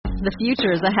The future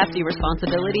is a hefty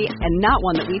responsibility and not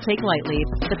one that we take lightly.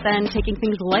 But then, taking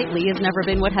things lightly has never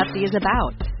been what Hefty is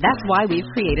about. That's why we've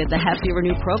created the Hefty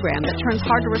Renew program that turns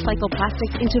hard-to-recycle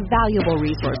plastics into valuable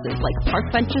resources like park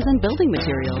benches and building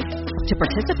materials. To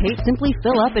participate, simply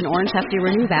fill up an orange Hefty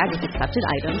Renew bag with accepted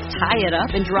items, tie it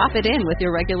up, and drop it in with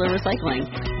your regular recycling.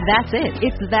 That's it.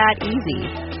 It's that easy.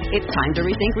 It's time to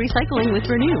rethink recycling with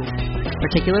Renew.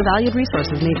 Particular valued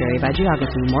resources may vary by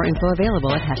geography. More info available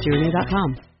at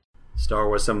heftyrenew.com. Star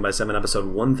Wars 7x7 episode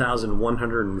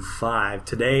 1105.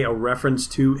 Today, a reference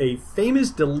to a famous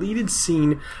deleted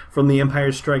scene from The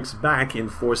Empire Strikes Back in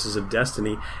Forces of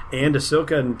Destiny, and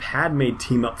Ahsoka and Padme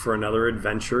team up for another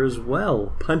adventure as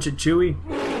well. Punch it, Chewie.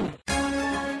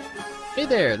 Hey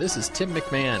there, this is Tim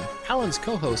McMahon, Alan's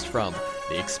co-host from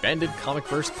the Expanded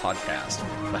Comicverse podcast.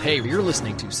 But hey, you're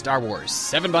listening to Star Wars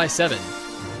 7x7,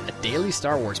 a daily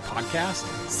Star Wars podcast,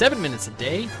 7 minutes a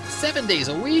day, 7 days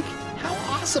a week. How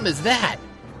awesome is that?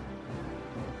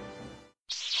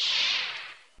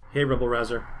 Hey, Rebel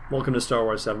Rouser. Welcome to Star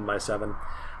Wars 7x7.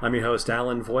 I'm your host,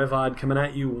 Alan Voivod, coming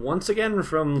at you once again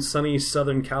from sunny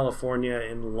Southern California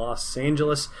in Los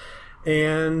Angeles.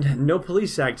 And no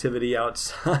police activity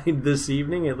outside this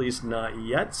evening, at least not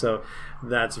yet, so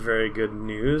that's very good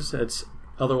news. It's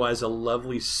otherwise a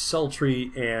lovely,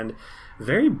 sultry, and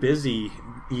very busy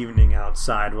evening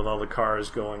outside with all the cars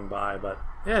going by, but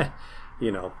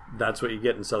you know, that's what you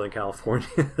get in Southern California.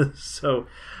 So,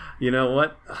 you know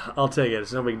what? I'll take it.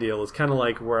 It's no big deal. It's kind of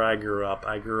like where I grew up.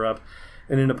 I grew up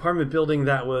in an apartment building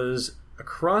that was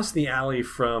across the alley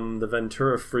from the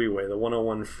Ventura Freeway, the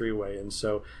 101 freeway, and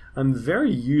so I'm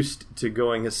very used to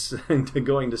going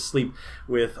to sleep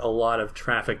with a lot of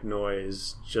traffic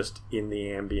noise just in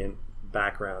the ambient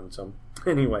background. So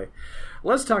anyway,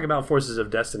 let's talk about Forces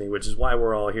of Destiny, which is why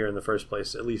we're all here in the first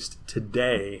place. At least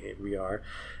today we are.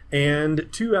 And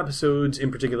two episodes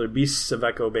in particular, Beasts of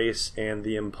Echo Base and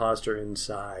The Imposter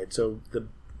Inside. So the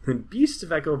Beasts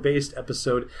of Echo Base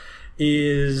episode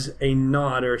is a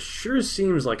nod, or sure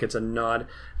seems like it's a nod,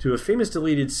 to a famous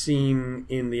deleted scene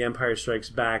in The Empire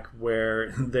Strikes Back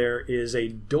where there is a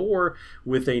door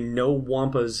with a No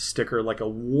Wampas sticker, like a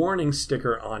warning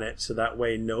sticker on it, so that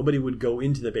way nobody would go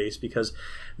into the base because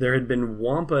there had been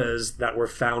Wampas that were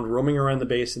found roaming around the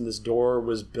base, and this door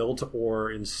was built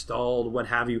or installed, what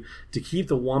have you, to keep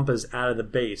the Wampas out of the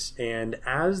base. And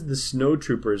as the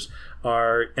snowtroopers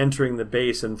are entering the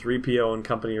base and 3PO and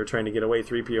company are trying to get away,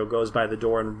 3PO goes by the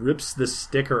door and rips the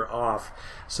sticker off,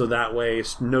 so that way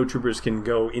no troopers can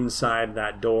go inside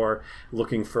that door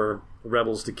looking for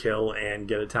rebels to kill and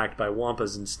get attacked by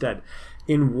Wampas instead.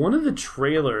 In one of the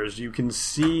trailers, you can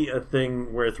see a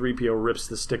thing where 3PO rips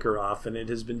the sticker off, and it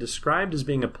has been described as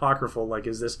being apocryphal, like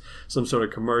is this some sort of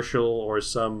commercial or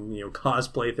some,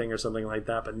 cosplay thing or something like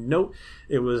that. But nope,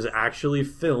 it was actually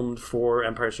filmed for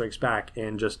Empire Strikes Back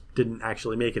and just didn't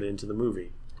actually make it into the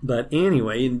movie. But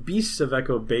anyway, in Beasts of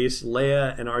Echo Base,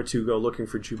 Leia and R2 go looking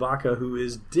for Chewbacca, who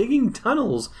is digging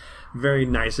tunnels. Very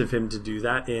nice of him to do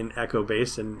that in Echo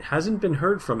Base, and hasn't been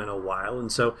heard from in a while.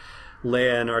 And so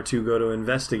Leia and R2 go to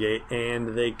investigate,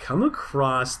 and they come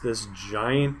across this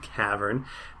giant cavern,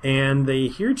 and they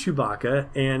hear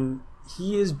Chewbacca, and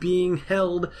he is being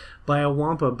held by a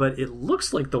Wampa, but it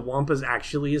looks like the Wampa's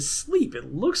actually asleep.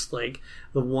 It looks like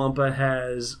the Wampa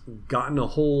has gotten a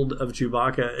hold of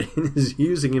Chewbacca and is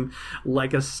using him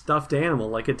like a stuffed animal,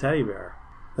 like a teddy bear.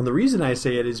 And the reason I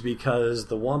say it is because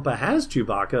the Wampa has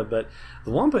Chewbacca, but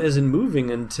the Wampa isn't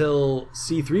moving until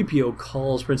C-3PO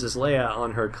calls Princess Leia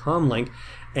on her comlink,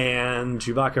 and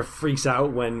Chewbacca freaks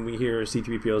out when we hear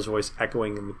C-3PO's voice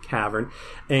echoing in the cavern,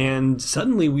 and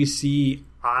suddenly we see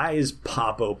eyes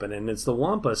pop open, and it's the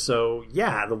Wampa. So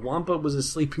yeah, the Wampa was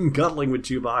asleep and cuddling with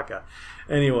Chewbacca.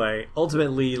 Anyway,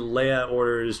 ultimately Leia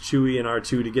orders Chewie and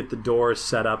R2 to get the door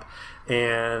set up,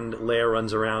 and Leia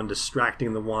runs around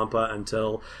distracting the Wampa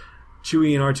until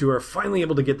Chewie and R2 are finally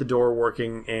able to get the door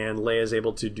working, and Leia is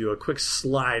able to do a quick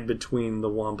slide between the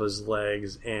Wampa's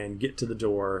legs and get to the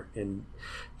door, and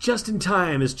just in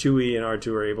time as Chewie and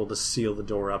R2 are able to seal the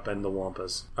door up and the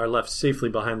Wampas are left safely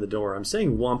behind the door. I'm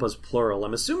saying Wampas plural.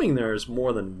 I'm assuming there's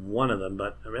more than one of them,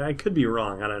 but I could be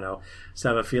wrong. I don't know. Just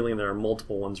have a feeling there are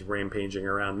multiple ones rampaging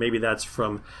around. Maybe that's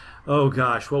from, oh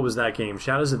gosh, what was that game?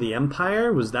 Shadows of the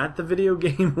Empire? Was that the video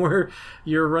game where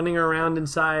you're running around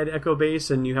inside Echo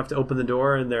Base and you have to open the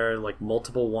door and there are like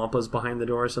multiple Wampas behind the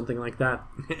door or something like that?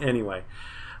 Anyway,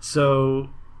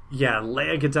 so yeah,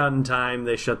 Leia gets out in time,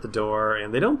 they shut the door,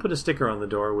 and they don't put a sticker on the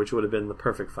door, which would have been the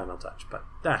perfect final touch, but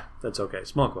that's okay,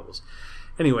 small quibbles.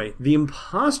 Anyway, the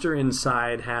imposter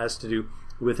inside has to do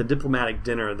with a diplomatic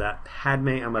dinner that Padme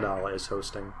Amidala is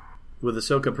hosting. with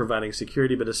Ahsoka providing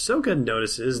security, but Ahsoka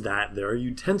notices that there are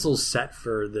utensils set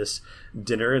for this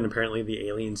dinner, and apparently the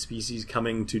alien species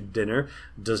coming to dinner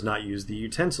does not use the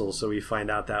utensils. So we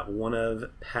find out that one of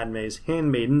Padme's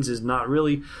handmaidens is not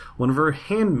really one of her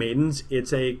handmaidens,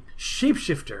 it's a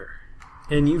shapeshifter.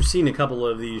 And you've seen a couple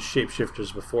of these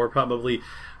shapeshifters before. Probably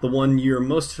the one you're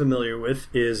most familiar with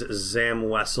is Zam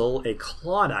Wesell, a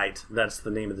Clawdite. That's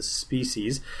the name of the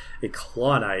species, a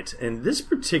Clawdite. And this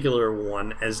particular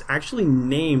one is actually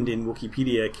named in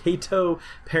Wikipedia Cato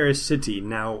parasiti.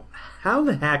 Now, how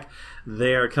the heck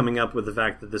they are coming up with the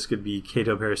fact that this could be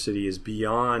Cato parasiti is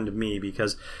beyond me,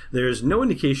 because there's no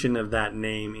indication of that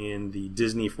name in the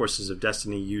Disney Forces of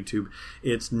Destiny YouTube.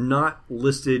 It's not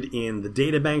listed in the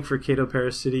databank for Cato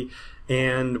parasiti,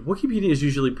 and Wikipedia is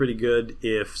usually pretty good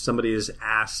if somebody has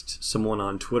asked someone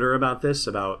on Twitter about this,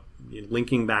 about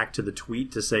linking back to the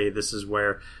tweet to say this is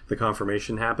where the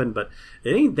confirmation happened, but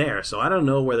it ain't there, so I don't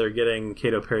know where they're getting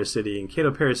Cato parasiti. And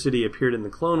Cato parasiti appeared in the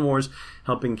Clone Wars,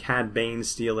 helping Cad Bane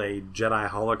steal a Jedi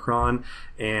holocron,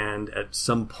 and at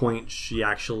some point she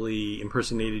actually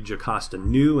impersonated Jocasta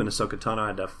Nu, and Ahsoka Tano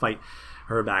had to fight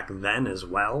her back then as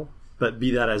well. But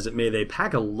be that as it may, they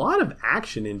pack a lot of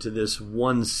action into this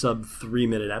one sub-3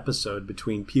 minute episode,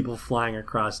 between people flying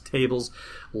across tables,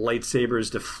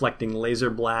 lightsabers deflecting laser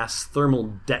blasts,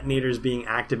 thermal detonators being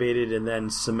activated, and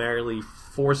then summarily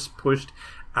force pushed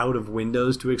out of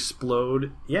windows to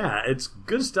explode. Yeah, it's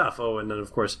good stuff. Oh, and then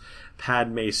of course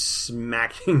Padme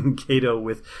smacking Cato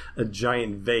with a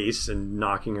giant vase and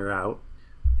knocking her out.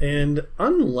 And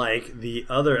unlike the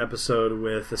other episode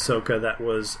with Ahsoka that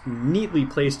was neatly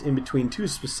placed in between two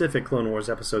specific Clone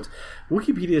Wars episodes,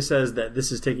 Wikipedia says that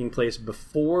this is taking place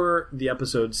before the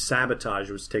episode Sabotage,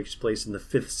 which takes place in the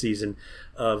 5th season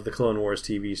of the Clone Wars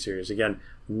TV series. Again,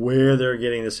 where they're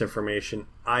getting this information,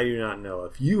 I do not know.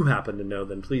 If you happen to know,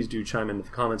 then please do chime in the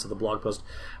comments of the blog post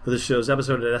for this show's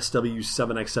episode at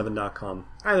sw7x7.com.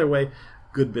 Either way,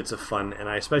 good bits of fun, and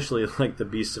I especially like the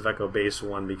Beasts of Echo Base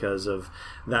one because of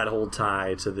that whole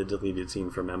tie to the deleted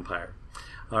scene from Empire.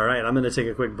 Alright, I'm going to take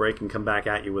a quick break and come back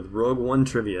at you with Rogue One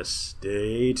trivia.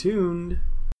 Stay tuned.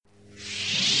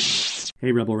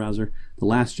 Hey Rebel Rouser, The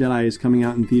Last Jedi is coming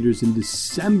out in theaters in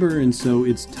December, and so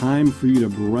it's time for you to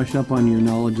brush up on your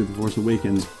knowledge of The Force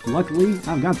Awakens. Luckily,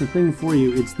 I've got the thing for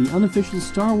you. It's the unofficial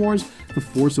Star Wars The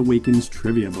Force Awakens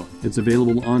trivia book. It's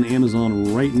available on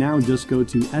Amazon right now. Just go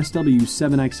to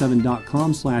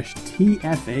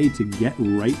sw7x7.com/TFA to get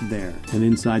right there. And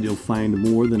inside you'll find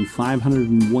more than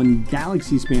 501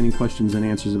 galaxy-spanning questions and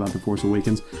answers about The Force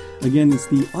Awakens. Again, it's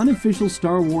the unofficial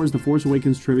Star Wars The Force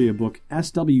Awakens trivia book,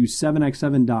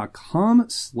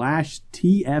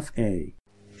 sw7x7.com/TFA.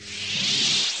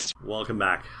 Welcome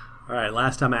back. Alright,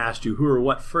 last time I asked you who or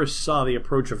what first saw the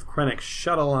approach of Krennic's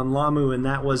shuttle on Lamu, and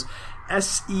that was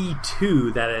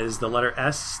SE2. That is the letter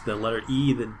S, the letter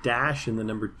E, the dash, and the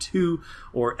number 2,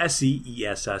 or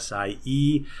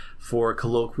SEESSIE for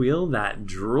colloquial, that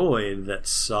droid that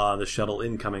saw the shuttle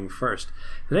incoming first.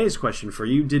 Today's question for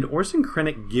you: did Orson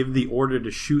Krennic give the order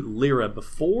to shoot Lyra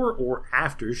before or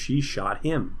after she shot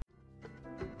him?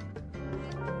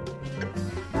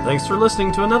 Thanks for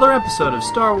listening to another episode of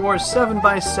Star Wars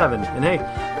 7x7. And hey,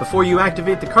 before you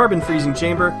activate the carbon freezing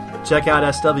chamber, check out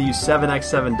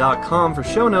SW7x7.com for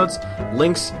show notes,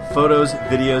 links, photos,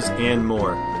 videos, and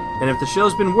more. And if the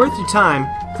show's been worth your time,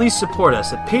 please support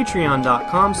us at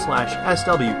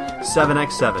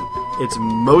patreon.com/SW7x7. It's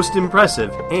most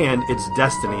impressive, and it's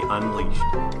Destiny Unleashed.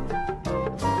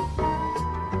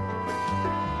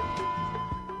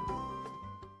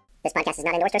 This podcast is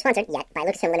not endorsed or sponsored yet by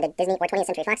Lucasfilm Limited, Disney, or 20th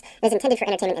Century Fox, and is intended for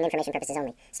entertainment and information purposes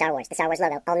only. Star Wars, the Star Wars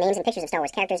logo, all names and pictures of Star Wars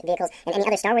characters, vehicles, and any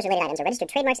other Star Wars-related items are registered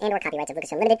trademarks and/or copyrights of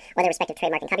Lucasfilm Limited, or their respective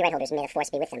trademark and copyright holders. May the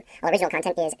force be with them. All original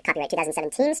content is copyright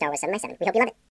 2017, Star Wars 7x7. We hope you love it.